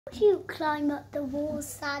You climb up the walls,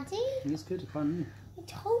 Sadie. It's good to climb in. I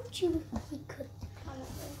told you he could climb up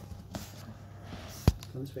the wall.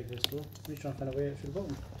 Come this way, let's go. We're trying to find a way out through the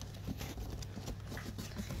bottom.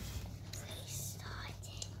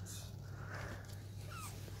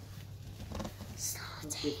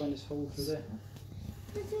 Let's go find this hole through there.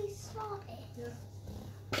 Did we start it? Yeah.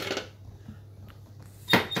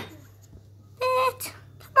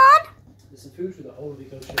 Come on. There's some food through the hole if you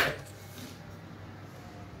go straight up.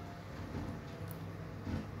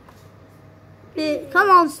 Come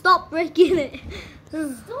on, stop breaking it.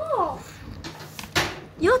 Stop.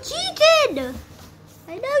 You're cheating.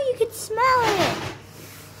 I know you can smell it.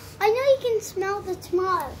 I know you can smell the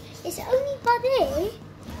tomato. It's only buddy.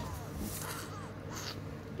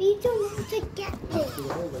 But you don't know how to get it.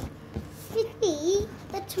 Really,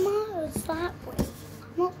 the tomato's that way,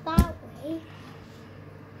 not that way.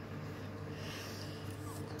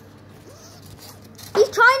 He's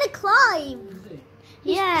trying to climb.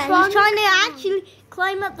 He's trying to actually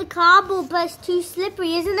climb up the cardboard, but it's too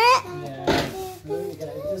slippery, isn't it? Yeah. No, you get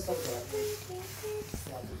it. Just like that.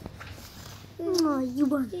 Oh, you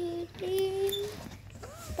won. The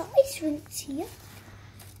ice rink's here.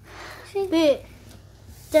 Bit.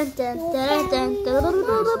 Dun dun dun dun dun dun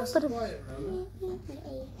dun. That's quiet, remember?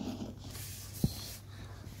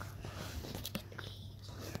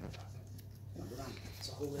 It's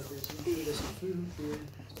a whole everything. There's some food here.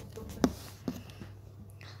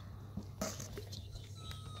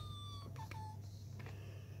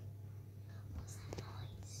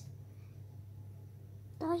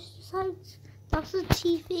 That's a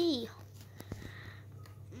TV.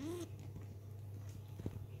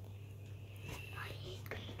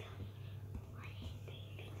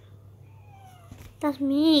 That's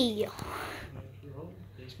me.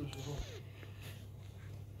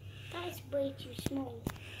 That is way too small.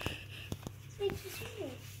 It's way too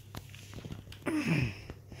small.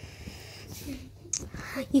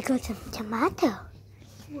 You got some tomato.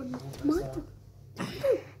 Tomato.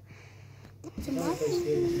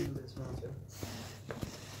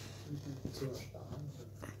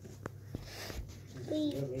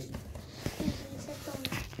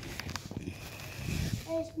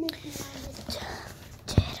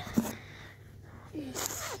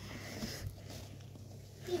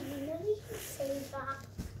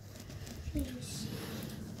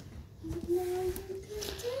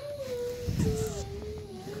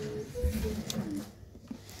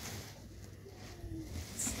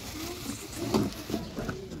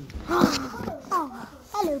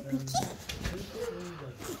 Hello, Peachy.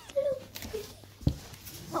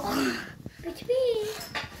 Peachy,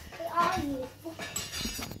 where are you?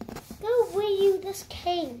 Go where you just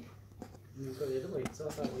came. You've got the other way, so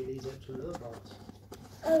that's how we lead up to another part.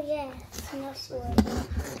 Oh yeah, that's way.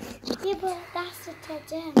 Yeah, but that's the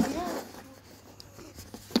dead end.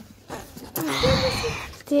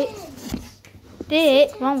 No.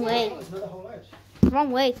 Wrong way.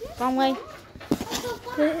 Wrong way. Wrong way.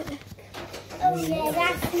 Oh yeah,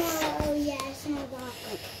 that's not. Oh yeah, it's not that.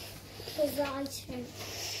 It's the ice rink.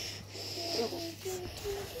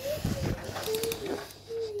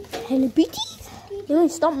 Hello, Peachy. You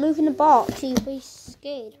don't stop moving the box. You'll be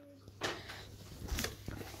scared.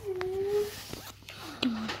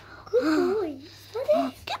 Good boy.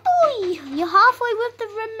 Good boy. You're halfway with the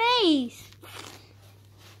remains.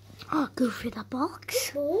 Oh, go through the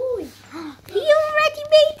box. Good boy. He already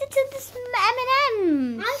made it to this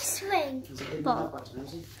M&M. Ice rink. Box.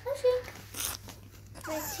 Ice rink.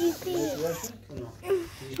 Where's you been?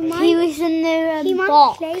 He was in the He might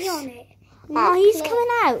box. play on it. Oh, he's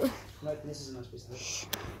coming out. Right, this is a nice piece of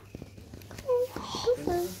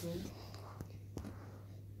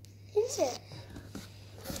Is it?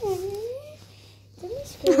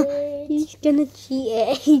 That's good. He's gonna cheat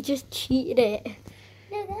it. He just cheated it.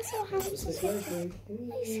 No, that's what happens. Ice rink.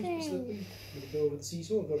 We'll go with the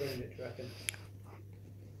seesaw or go around it, do you reckon?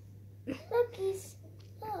 Look,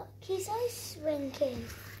 he's ice rinking.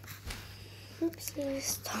 Oopsie.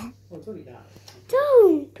 Stop. Oh, it's only that.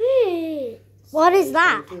 Don't, bitch. What is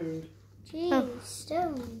that? Jeez,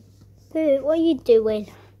 don't. Boo, what are you doing?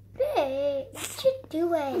 Bitch, what you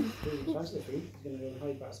doing? Fancy the food. You're going to go and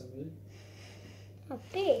hide back something. Oh,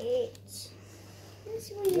 bitch.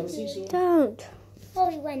 That's what you do. Don't. Oh,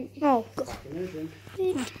 he went. Oh, God.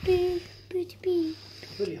 Bitch, bitch, bitch, bitch.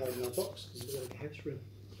 It's really hard in our box because we've got a house room.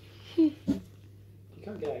 You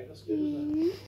can't get out, that's good, isn't it?